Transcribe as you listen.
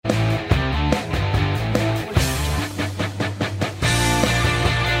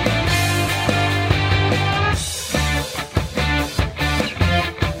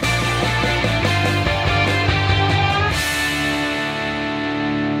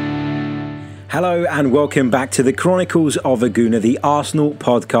Hello and welcome back to the Chronicles of a Gooner, the Arsenal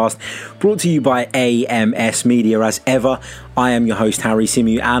podcast, brought to you by AMS Media. As ever, I am your host, Harry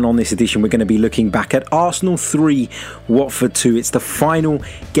Simew, and on this edition we're going to be looking back at Arsenal 3, Watford 2. It's the final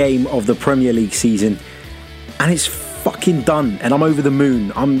game of the Premier League season, and it's fucking done, and I'm over the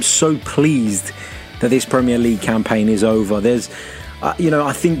moon. I'm so pleased that this Premier League campaign is over. There's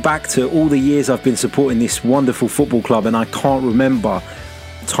I think back to all the years I've been supporting this wonderful football club, and I can't remember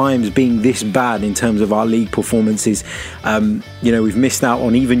times being this bad in terms of our league performances. We've missed out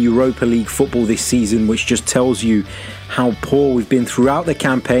on even Europa League football this season, which just tells you how poor we've been throughout the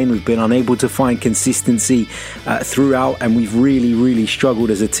campaign. We've been unable to find consistency throughout, and we've really struggled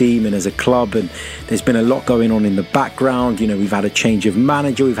as a team and as a club, and there's been a lot going on in the background. We've had a change of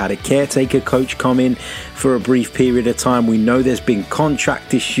manager, we've had a caretaker coach come in for a brief period of time. We know there's been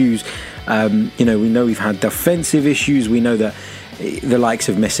contract issues. We know we've had defensive issues. We know that the likes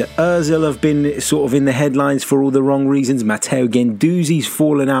of Mesut Ozil have been sort of in the headlines for all the wrong reasons. Matteo Guendouzi's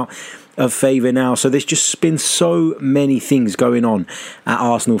fallen out of favour now. So there's just been so many things going on at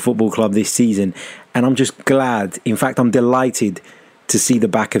Arsenal Football Club this season. And I'm just glad, in fact, I'm delighted to see the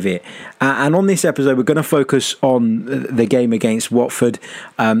back of it. And on this episode, we're going to focus on the game against Watford.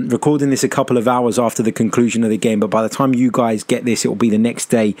 Recording this a couple of hours after the conclusion of the game. But by the time you guys get this, it will be the next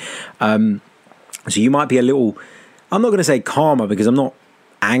day. So you might be a little... I'm not going to say calmer because I'm not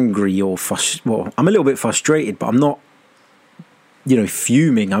angry or I'm a little bit frustrated, but I'm not,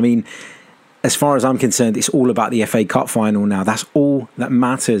 fuming. I mean, as far as I'm concerned, it's all about the FA Cup final now. That's all that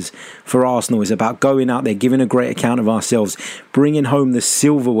matters for Arsenal. Is about going out there, giving a great account of ourselves, bringing home the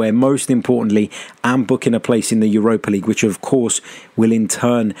silverware, most importantly, and booking a place in the Europa League, which of course will in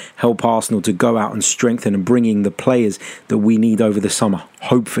turn help Arsenal to go out and strengthen and bring in the players that we need over the summer.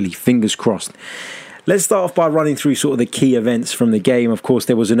 Hopefully, fingers crossed. Let's start off by running through sort of the key events from the game. Of course,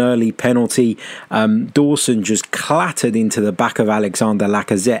 there was an early penalty. Dawson just clattered into the back of Alexander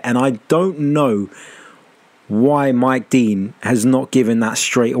Lacazette. And I don't know why Mike Dean has not given that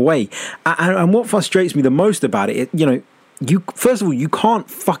straight away. And what frustrates me the most about it, first of all, you can't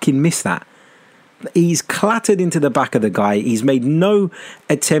fucking miss that. He's clattered into the back of the guy. He's made no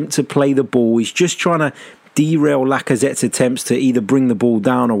attempt to play the ball. He's just trying to derail Lacazette's attempts to either bring the ball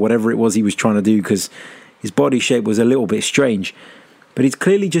down or whatever it was he was trying to do, because his body shape was a little bit strange. But he's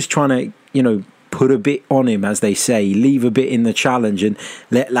clearly just trying to, put a bit on him, as they say, leave a bit in the challenge and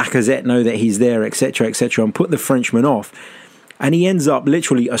let Lacazette know that he's there, etc., and put the Frenchman off. And he ends up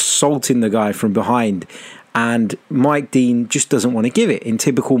literally assaulting the guy from behind. And Mike Dean just doesn't want to give it in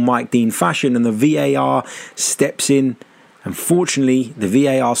typical Mike Dean fashion. And the VAR steps in. Unfortunately, the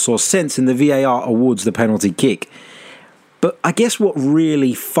VAR saw sense and the VAR awards the penalty kick. But I guess what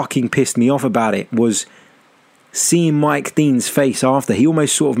really fucking pissed me off about it was seeing Mike Dean's face after. He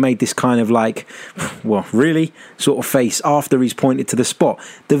almost sort of made this kind of really sort of face after he's pointed to the spot.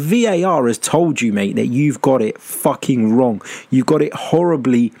 The VAR has told you, mate, that you've got it fucking wrong. You've got it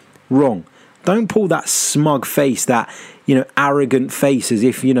horribly wrong. Don't pull that smug face, that, arrogant face as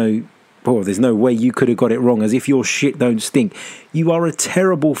if, there's no way you could have got it wrong, as if your shit don't stink. You are a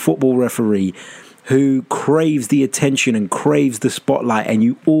terrible football referee who craves the attention and craves the spotlight, and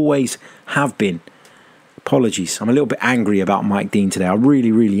you always have been. Apologies. I'm a little bit angry about Mike Dean today. I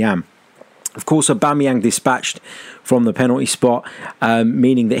really am. Of course, Aubameyang dispatched from the penalty spot,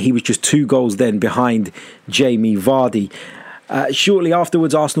 meaning that he was just 2 goals then behind Jamie Vardy. Shortly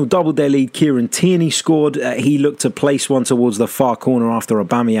afterwards, Arsenal doubled their lead. Kieran Tierney scored. He looked to place one towards the far corner after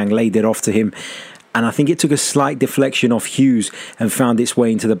Aubameyang laid it off to him. And I think it took a slight deflection off Hughes and found its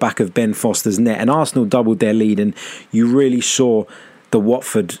way into the back of Ben Foster's net. And Arsenal doubled their lead, and you really saw the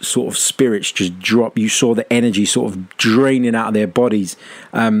Watford sort of spirits just drop. You saw the energy sort of draining out of their bodies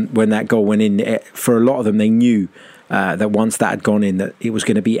when that goal went in. For a lot of them, they knew that once that had gone in, that it was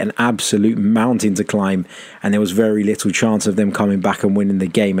going to be an absolute mountain to climb, and there was very little chance of them coming back and winning the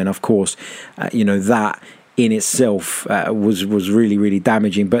game. And of course, that in itself was really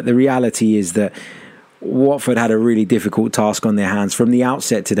damaging. But the reality is that Watford had a really difficult task on their hands from the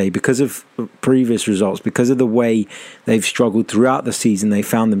outset today because of previous results, because of the way they've struggled throughout the season. They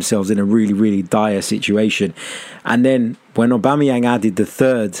found themselves in a really dire situation. And then when Aubameyang added the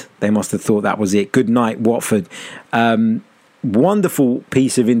third, they must have thought that was it. Good night, Watford. Wonderful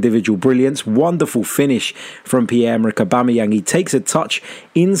piece of individual brilliance. Wonderful finish from Pierre-Emerick Aubameyang. He takes a touch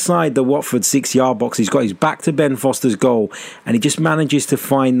inside the Watford 6-yard box. He's got his back to Ben Foster's goal, and he just manages to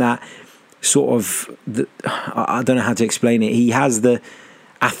find that sort of, I don't know how to explain it. He has the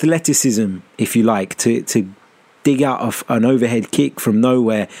athleticism, if you like, to dig out an overhead kick from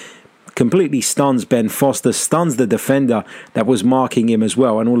nowhere, completely stuns Ben Foster, stuns the defender that was marking him as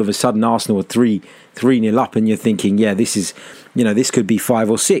well, and all of a sudden Arsenal are 3-0 up, and you're thinking, yeah, this is, this could be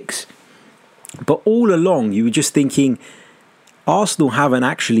 5 or 6. But all along, you were just thinking, Arsenal haven't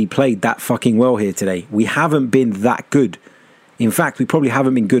actually played that fucking well here today. We haven't been that good. In fact, we probably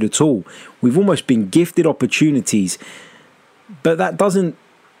haven't been good at all. We've almost been gifted opportunities, but that doesn't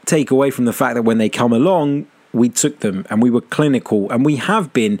take away from the fact that when they come along, we took them and we were clinical, and we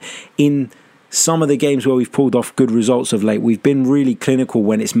have been in some of the games where we've pulled off good results of late. We've been really clinical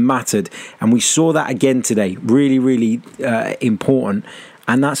when it's mattered, and we saw that again today. Really, really important.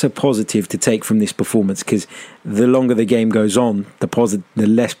 And that's a positive to take from this performance, because the longer the game goes on, the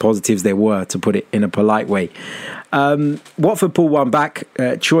less positives there were, to put it in a polite way. Watford pulled one back.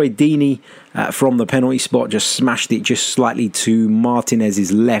 Troy Deeney from the penalty spot just smashed it just slightly to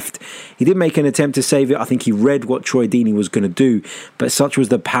Martinez's left. He did make an attempt to save it. I think he read what Troy Deeney was going to do, but such was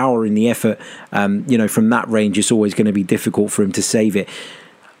the power in the effort. From that range, it's always going to be difficult for him to save it.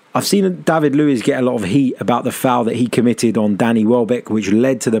 I've seen David Luiz get a lot of heat about the foul that he committed on Danny Welbeck, which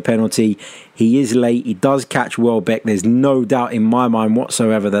led to the penalty. He is late. He does catch Welbeck. There's no doubt in my mind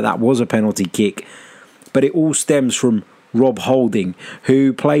whatsoever that was a penalty kick. But it all stems from Rob Holding,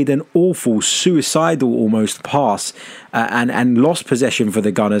 who played an awful, suicidal almost pass and lost possession for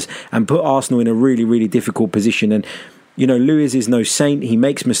the Gunners and put Arsenal in a really, really difficult position. And, Luiz is no saint. He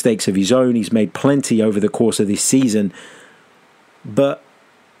makes mistakes of his own. He's made plenty over the course of this season. But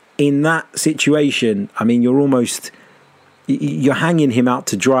in that situation, I mean, you're hanging him out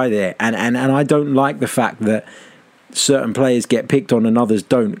to dry there. And I don't like the fact that certain players get picked on and others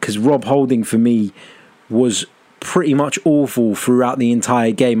don't, because Rob Holding, for me, was pretty much awful throughout the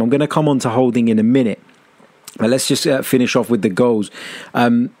entire game. I'm going to come on to Holding in a minute, but let's just finish off with the goals.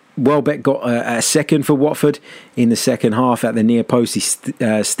 Welbeck got a second for Watford in the second half at the near post. He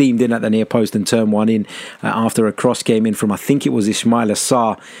steamed in at the near post and turned one in after a cross came in from, I think it was Ismail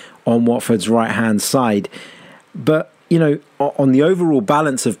Assar on Watford's right-hand side. But, on the overall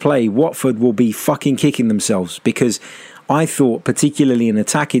balance of play, Watford will be fucking kicking themselves, because I thought, particularly in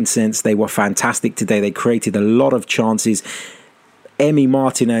attacking sense, they were fantastic today. They created a lot of chances. Emi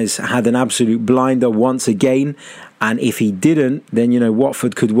Martinez had an absolute blinder once again, and if he didn't, then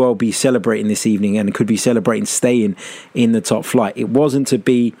Watford could well be celebrating this evening and could be celebrating staying in the top flight. It wasn't to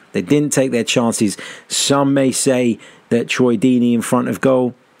be. They didn't take their chances. Some may say that Troy Deeney in front of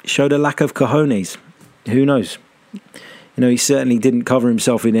goal showed a lack of cojones. Who knows? He certainly didn't cover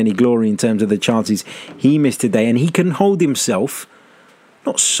himself in any glory in terms of the chances he missed today, and he can hold himself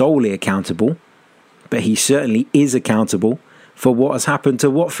not solely accountable, but he certainly is accountable for what has happened to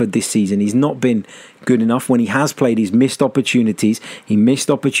Watford this season. He's not been good enough when he has played. He's missed opportunities. He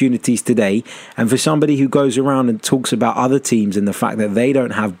missed opportunities today. And for somebody who goes around and talks about other teams and the fact that they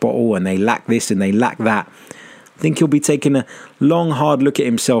don't have bottle and they lack this and they lack that, I think he'll be taking a long, hard look at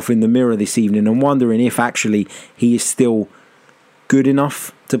himself in the mirror this evening and wondering if actually he is still good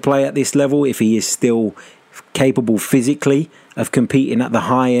enough to play at this level, if he is still capable physically of competing at the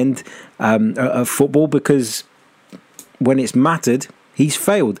high end of football, because when it's mattered, he's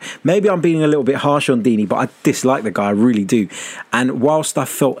failed. Maybe I'm being a little bit harsh on Deeney, but I dislike the guy, I really do. And whilst I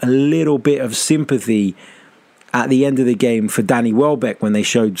felt a little bit of sympathy at the end of the game for Danny Welbeck when they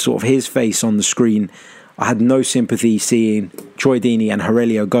showed sort of his face on the screen, I had no sympathy seeing Troy Deeney and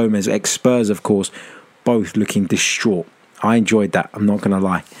Aurelio Gomez, ex-Spurs of course, both looking distraught. I enjoyed that, I'm not going to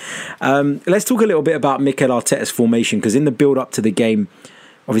lie. Let's talk a little bit about Mikel Arteta's formation, because in the build-up to the game,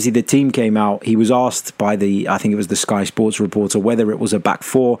 obviously the team came out. He was asked by I think it was the Sky Sports reporter, whether it was a back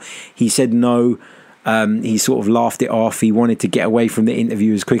four. He said no. He sort of laughed it off. He wanted to get away from the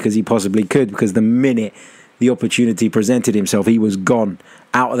interview as quick as he possibly could, because the minute the opportunity presented himself, he was gone,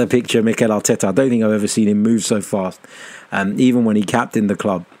 out of the picture. Mikel Arteta, I don't think I've ever seen him move so fast, even when he captained the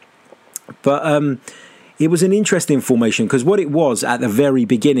club. But it was an interesting formation, because what it was at the very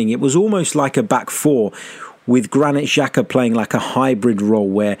beginning, it was almost like a back four, with Granit Xhaka playing like a hybrid role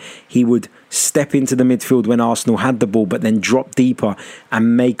where he would step into the midfield when Arsenal had the ball, but then drop deeper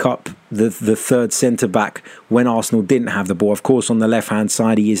and make up the third centre-back when Arsenal didn't have the ball. Of course, on the left-hand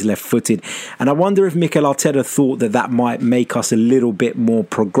side, he is left-footed. And I wonder if Mikel Arteta thought that might make us a little bit more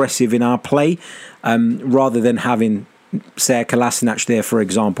progressive in our play, rather than having Sead Kolasinac there, for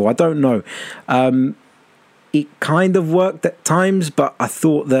example. I don't know. It kind of worked at times, but I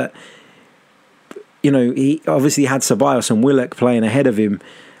thought that, he obviously had Ceballos and Willock playing ahead of him.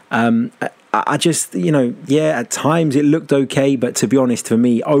 I just, at times it looked okay, but to be honest, for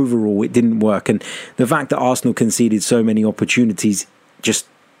me, overall, it didn't work. And the fact that Arsenal conceded so many opportunities just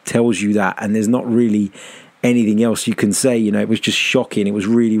tells you that. And there's not really anything else you can say. It was just shocking. It was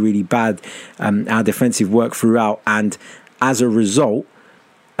really, really bad, our defensive work throughout. And as a result,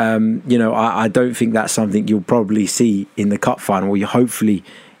 I don't think that's something you'll probably see in the cup final. Hopefully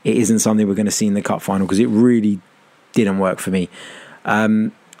it isn't something we're going to see in the cup final, because it really didn't work for me.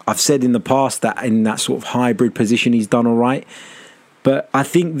 I've said in the past that in that sort of hybrid position he's done all right, but I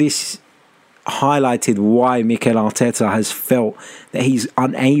think this highlighted why Mikel Arteta has felt that he's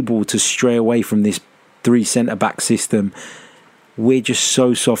unable to stray away from this 3 centre-back system. We're just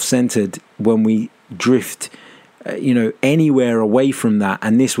so soft-centred when we drift anywhere away from that,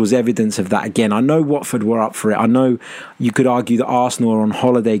 and this was evidence of that again. I know Watford were up for it. I know you could argue that Arsenal are on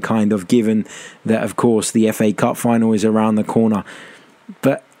holiday, kind of, given that, of course, the FA Cup final is around the corner.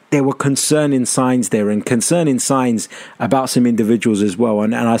 But there were concerning signs there, and concerning signs about some individuals as well.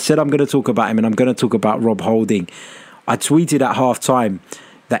 And I said I'm going to talk about him, and I'm going to talk about Rob Holding. I tweeted at half-time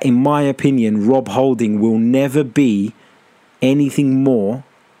that, in my opinion, Rob Holding will never be anything more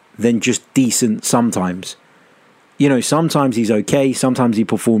than just decent sometimes. Sometimes he's okay, sometimes he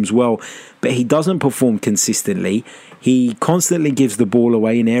performs well, but he doesn't perform consistently. He constantly gives the ball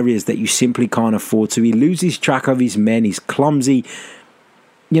away in areas that you simply can't afford to. He loses track of his men, he's clumsy.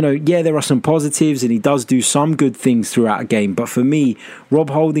 There are some positives, and he does do some good things throughout a game. But for me, Rob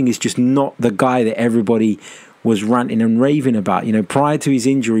Holding is just not the guy that everybody was ranting and raving about. Prior to his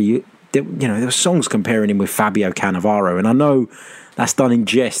injury, there were songs comparing him with Fabio Cannavaro. And I know that's done in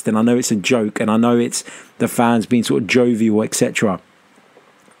jest, and I know it's a joke, and I know it's the fans being sort of jovial, etc.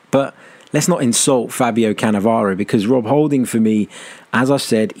 But let's not insult Fabio Cannavaro, because Rob Holding, for me, as I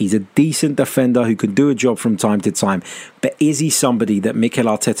said, he's a decent defender who can do a job from time to time. But is he somebody that Mikel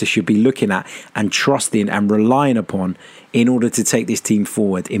Arteta should be looking at and trusting and relying upon in order to take this team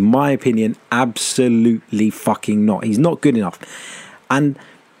forward? In my opinion, absolutely fucking not. He's not good enough. And,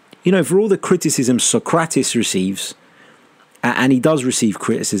 for all the criticism Socrates receives, and he does receive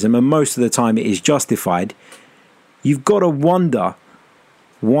criticism, and most of the time it is justified, you've got to wonder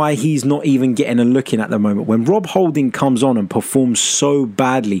why he's not even getting a look in at the moment. When Rob Holding comes on and performs so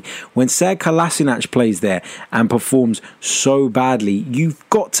badly, when Sead Kolasinac plays there and performs so badly, you've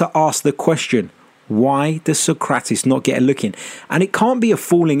got to ask the question, why does Socrates not get a look in? And it can't be a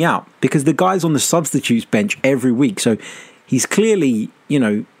falling out, because the guy's on the substitutes bench every week. So he's clearly,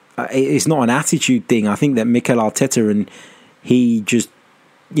 it's not an attitude thing. I think that Mikel Arteta, and he just,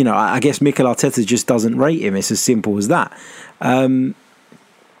 I guess Mikel Arteta just doesn't rate him. It's as simple as that.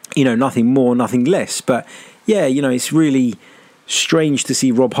 Nothing more, nothing less. But yeah, it's really strange to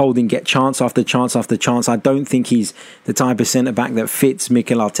see Rob Holding get chance after chance after chance. I don't think he's the type of centre-back that fits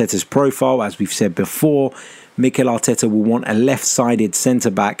Mikel Arteta's profile. As we've said before, Mikel Arteta will want a left-sided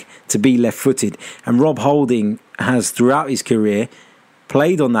centre-back to be left-footed. And Rob Holding has, throughout his career,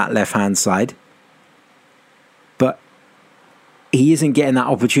 played on that left-hand side. But he isn't getting that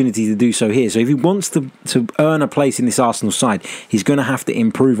opportunity to do so here. So if he wants to earn a place in this Arsenal side, he's going to have to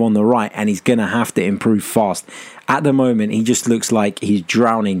improve on the right, and he's going to have to improve fast. At the moment, he just looks like he's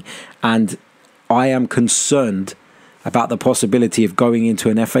drowning, and I am concerned about the possibility of going into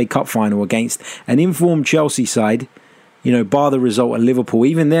an FA Cup final against an informed Chelsea side, bar the result at Liverpool.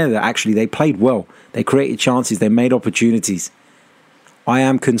 Even there, they played well. They created chances. They made opportunities. I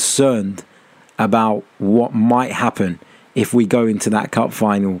am concerned about what might happen if we go into that cup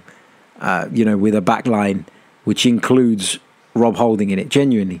final, with a back line which includes Rob Holding in it.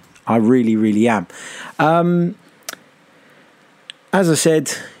 Genuinely, I really, really am. As I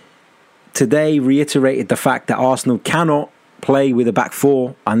said, today reiterated the fact that Arsenal cannot play with a back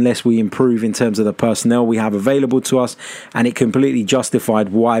four unless we improve in terms of the personnel we have available to us, and it completely justified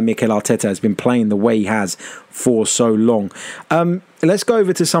why Mikel Arteta has been playing the way he has for so long. Let's go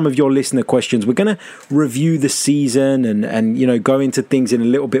over to some of your listener questions. We're going to review the season and go into things in a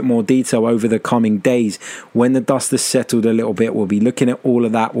little bit more detail over the coming days. When the dust has settled a little bit, we'll be looking at all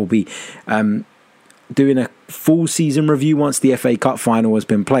of that. We'll be doing a full season review once the FA Cup final has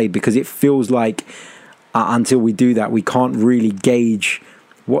been played, because it feels like until we do that, we can't really gauge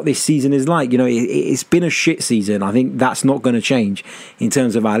what this season is like. It's been a shit season. I think that's not going to change in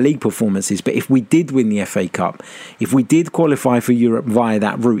terms of our league performances. But if we did win the FA Cup, if we did qualify for Europe via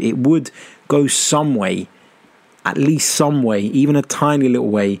that route, it would go some way, at least some way, even a tiny little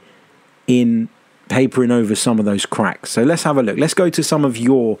way, in papering over some of those cracks. So let's have a look. Let's go to some of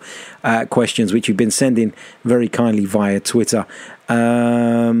your questions, which you've been sending very kindly via Twitter.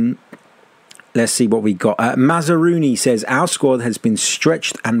 Let's see what we got. Mazzaruni says, our squad has been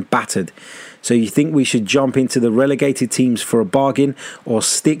stretched and battered. So you think we should jump into the relegated teams for a bargain or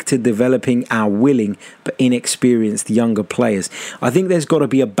stick to developing our willing but inexperienced younger players? I think there's got to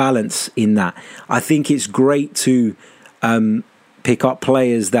be a balance in that. I think it's great to pick up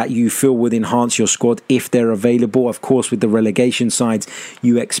players that you feel would enhance your squad if they're available. Of course, with the relegation sides,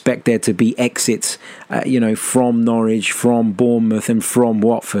 you expect there to be exits, from Norwich, from Bournemouth and from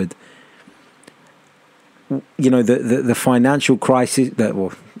Watford. The financial crisis,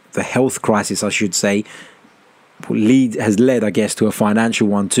 the health crisis, I should say, has led, I guess, to a financial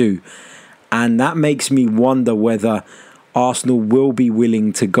one too. And that makes me wonder whether Arsenal will be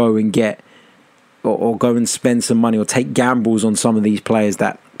willing to go and get or go and spend some money or take gambles on some of these players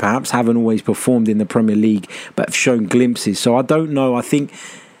that perhaps haven't always performed in the Premier League but have shown glimpses. So I don't know. I think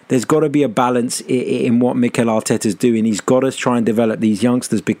there's got to be a balance in what Mikel Arteta's doing. He's got to try and develop these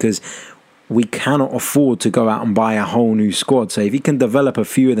youngsters because we cannot afford to go out and buy a whole new squad. So if he can develop a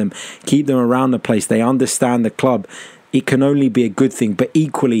few of them, keep them around the place, they understand the club, it can only be a good thing. But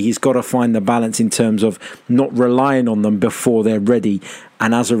equally, he's got to find the balance in terms of not relying on them before they're ready.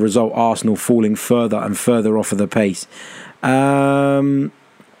 And as a result, Arsenal falling further and further off of the pace.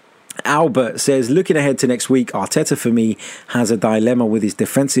 Albert says, looking ahead to next week, Arteta for me has a dilemma with his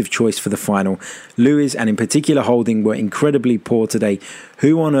defensive choice for the final. Lewis and in particular Holding were incredibly poor today.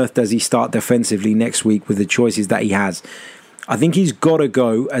 Who on earth does he start defensively next week with the choices that he has? I think he's got to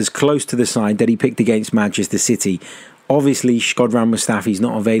go as close to the side that he picked against Manchester City. Obviously, Shkodran Mustafi's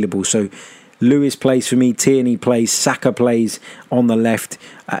not available, so Lewis plays for me, Tierney plays, Saka plays on the left.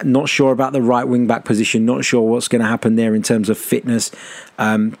 Not sure about the right wing-back position, not sure what's going to happen there in terms of fitness.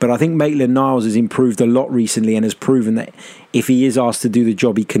 But I think Maitland-Niles has improved a lot recently and has proven that if he is asked to do the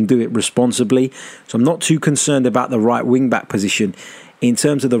job, he can do it responsibly. So I'm not too concerned about the right wing-back position. In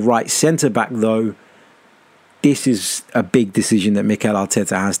terms of the right centre-back, though, this is a big decision that Mikel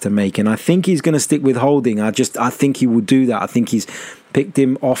Arteta has to make. And I think he's going to stick with Holding. I think he will do that. I think he's picked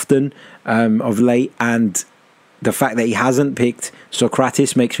him often of late, and the fact that he hasn't picked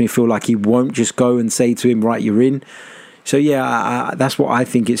Sokratis makes me feel like he won't just go and say to him, right, you're in. So yeah, that's what I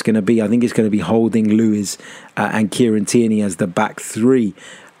think it's going to be. I think it's going to be Holding, Lewis and Kieran Tierney as the back three.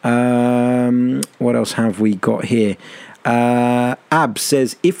 What else have we got here? Ab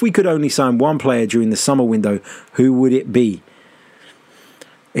says, if we could only sign one player during the summer window, who would it be?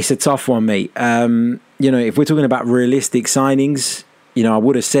 It's a tough one, mate. If we're talking about realistic signings, I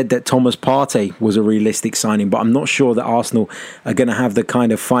would have said that Thomas Partey was a realistic signing, but I'm not sure that Arsenal are going to have the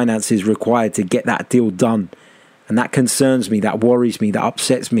kind of finances required to get that deal done. And that concerns me, that worries me, that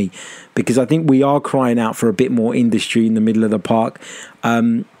upsets me, because I think we are crying out for a bit more industry in the middle of the park.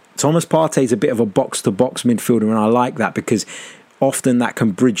 Thomas Partey is a bit of a box-to-box midfielder, and I like that because often that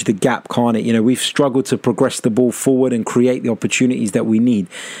can bridge the gap, can't it? We've struggled to progress the ball forward and create the opportunities that we need.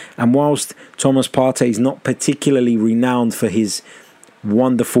 And whilst Thomas Partey is not particularly renowned for his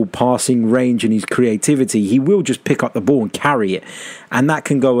wonderful passing range and his creativity, he will just pick up the ball and carry it, and that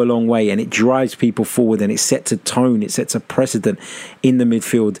can go a long way, and it drives people forward and it sets a tone, it sets a precedent in the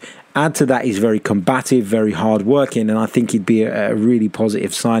midfield. Add to that, he's very combative, very hard working, and I think he'd be a really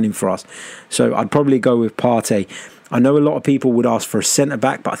positive signing for us. So I'd probably go with Partey. I know a lot of people would ask for a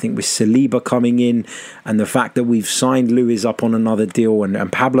centre-back, but I think with Saliba coming in and the fact that we've signed Lewis up on another deal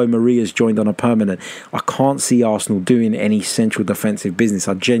and Pablo Maria's joined on a permanent, I can't see Arsenal doing any central defensive business.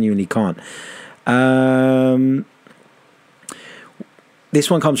 I genuinely can't. This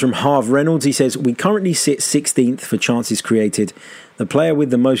one comes from Harv Reynolds. He says, we currently sit 16th for chances created. The player with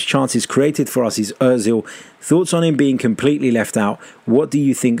the most chances created for us is Ozil. Thoughts on him being completely left out? What do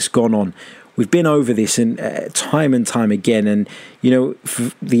you think's gone on? We've been over this and time again, and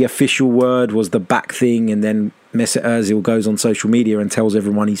the official word was the back thing, and then Mesut Ozil goes on social media and tells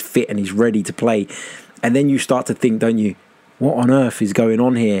everyone he's fit and he's ready to play, and then you start to think, don't you, what on earth is going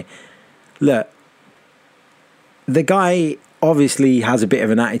on here? Look, the guy obviously has a bit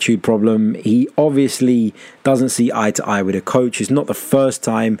of an attitude problem. He obviously doesn't see eye to eye with a coach. It's not the first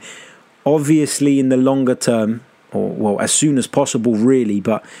time. Obviously, in the longer term, or as soon as possible, really,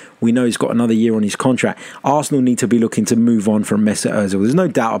 but we know he's got another year on his contract. Arsenal need to be looking to move on from Mesut Ozil. There's no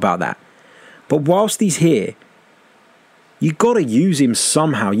doubt about that. But whilst he's here, you've got to use him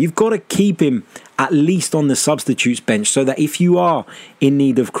somehow. You've got to keep him at least on the substitutes bench so that if you are in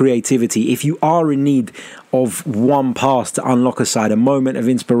need of creativity, if you are in need of one pass to unlock a side, a moment of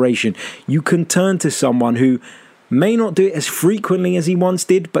inspiration, you can turn to someone who may not do it as frequently as he once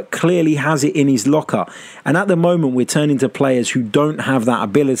did, but clearly has it in his locker. And at the moment, we're turning to players who don't have that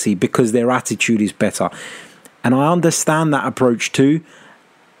ability because their attitude is better. And I understand that approach too,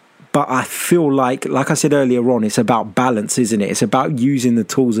 But I feel like I said earlier on, it's about balance, isn't it? It's about using the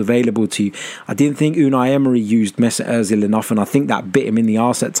tools available to you. I didn't think Unai Emery used Mesut Ozil enough, and I think that bit him in the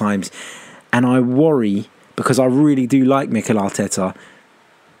arse at times. And I worry, because I really do like Mikel Arteta,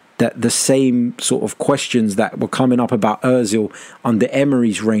 that the same sort of questions that were coming up about Ozil under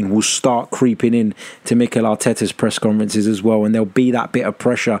Emery's reign will start creeping in to Mikel Arteta's press conferences as well. And there'll be that bit of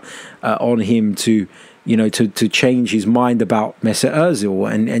pressure on him to change his mind about Mesut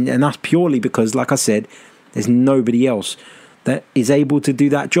Ozil, and that's purely because, like I said, there's nobody else that is able to do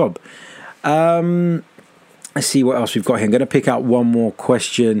that job. Let's see what else we've got here. I'm going to pick out one more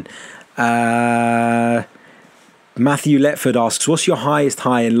question. Matthew Letford asks, what's your highest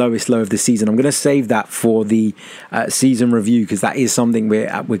high and lowest low of the season? I'm going to save that for the season review, because that is something we're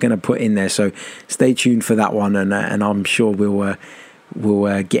going to put in there. So stay tuned for that one, and I'm sure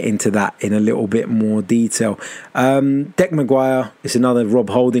we'll get into that in a little bit more detail. Deck Maguire is another Rob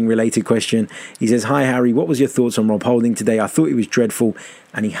Holding related question. He says, hi Harry, what was your thoughts on Rob Holding today? I thought he was dreadful,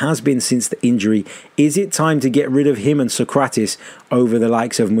 and he has been since the injury. Is it time to get rid of him and Socrates over the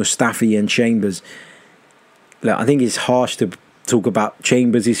likes of Mustafi and Chambers? Look, I think it's harsh to talk about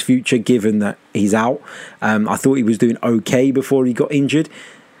Chambers' future given that he's out. I thought he was doing okay before he got injured.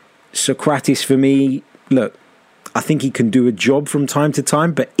 Socrates, for me, look, I think he can do a job from time to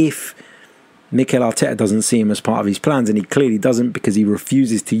time, but if Mikel Arteta doesn't see him as part of his plans, and he clearly doesn't because he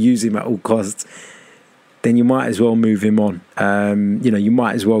refuses to use him at all costs, then you might as well move him on. You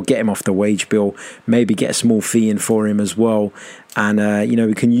might as well get him off the wage bill, maybe get a small fee in for him as well, and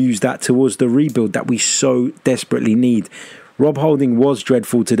we can use that towards the rebuild that we so desperately need. Rob Holding was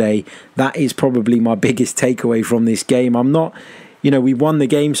dreadful today. That is probably my biggest takeaway from this game. I'm not, we won the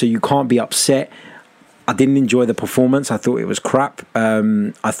game, so you can't be upset. I didn't enjoy the performance. I thought it was crap.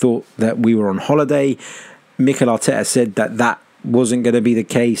 I thought that we were on holiday. Mikel Arteta said that wasn't going to be the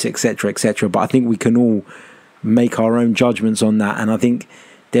case, etc., etc. But I think we can all make our own judgments on that. And I think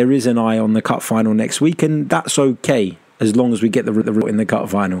there is an eye on the cup final next week, and that's okay as long as we get the in the cup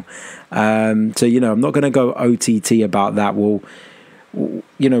final. I'm not going to go OTT about that.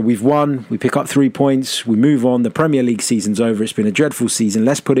 We've won, we pick up 3 points, we move on. The Premier League season's over. It's been a dreadful season.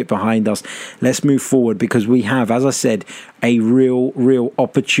 Let's put it behind us. Let's move forward, because we have, as I said, a real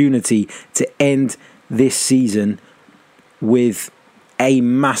opportunity to end this season with a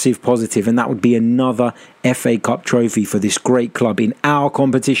massive positive, and that would be another FA Cup trophy for this great club in our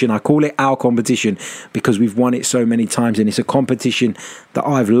competition. I call it our competition because we've won it so many times, and it's a competition that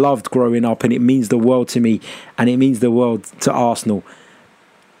I've loved growing up, and it means the world to me, and it means the world to Arsenal.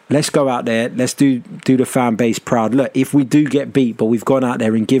 Let's go out there. Let's do the fan base proud. Look, if we do get beat, but we've gone out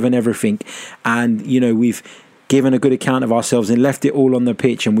there and given everything, and we've given a good account of ourselves and left it all on the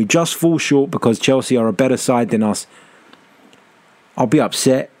pitch, and we just fall short because Chelsea are a better side than us, I'll be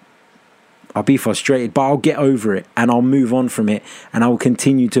upset. I'll be frustrated, but I'll get over it and I'll move on from it, and I will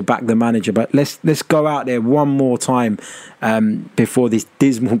continue to back the manager. But let's go out there one more time before this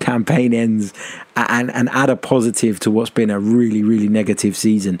dismal campaign ends, and add a positive to what's been a really negative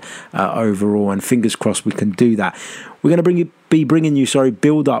season overall. And fingers crossed we can do that. We're going to be bringing you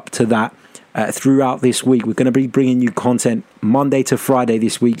build up to that throughout this week. We're going to be bringing you content Monday to Friday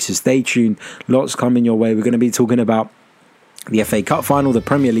this week, so stay tuned. Lots coming your way. We're going to be talking about the FA Cup final, the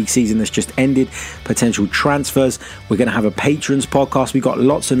Premier League season that's just ended, potential transfers. We're going to have a patrons podcast. We've got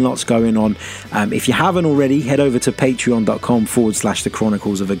lots and lots going on. If you haven't already, head over to patreon.com/The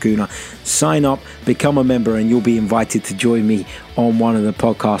Chronicles of a Gooner. Sign up, become a member, and you'll be invited to join me on one of the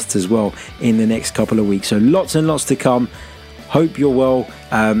podcasts as well in the next couple of weeks. So lots and lots to come. Hope you're well.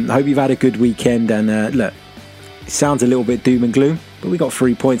 Hope you've had a good weekend. And look, it sounds a little bit doom and gloom, but we got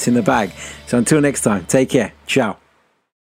 3 points in the bag. So until next time, take care. Ciao.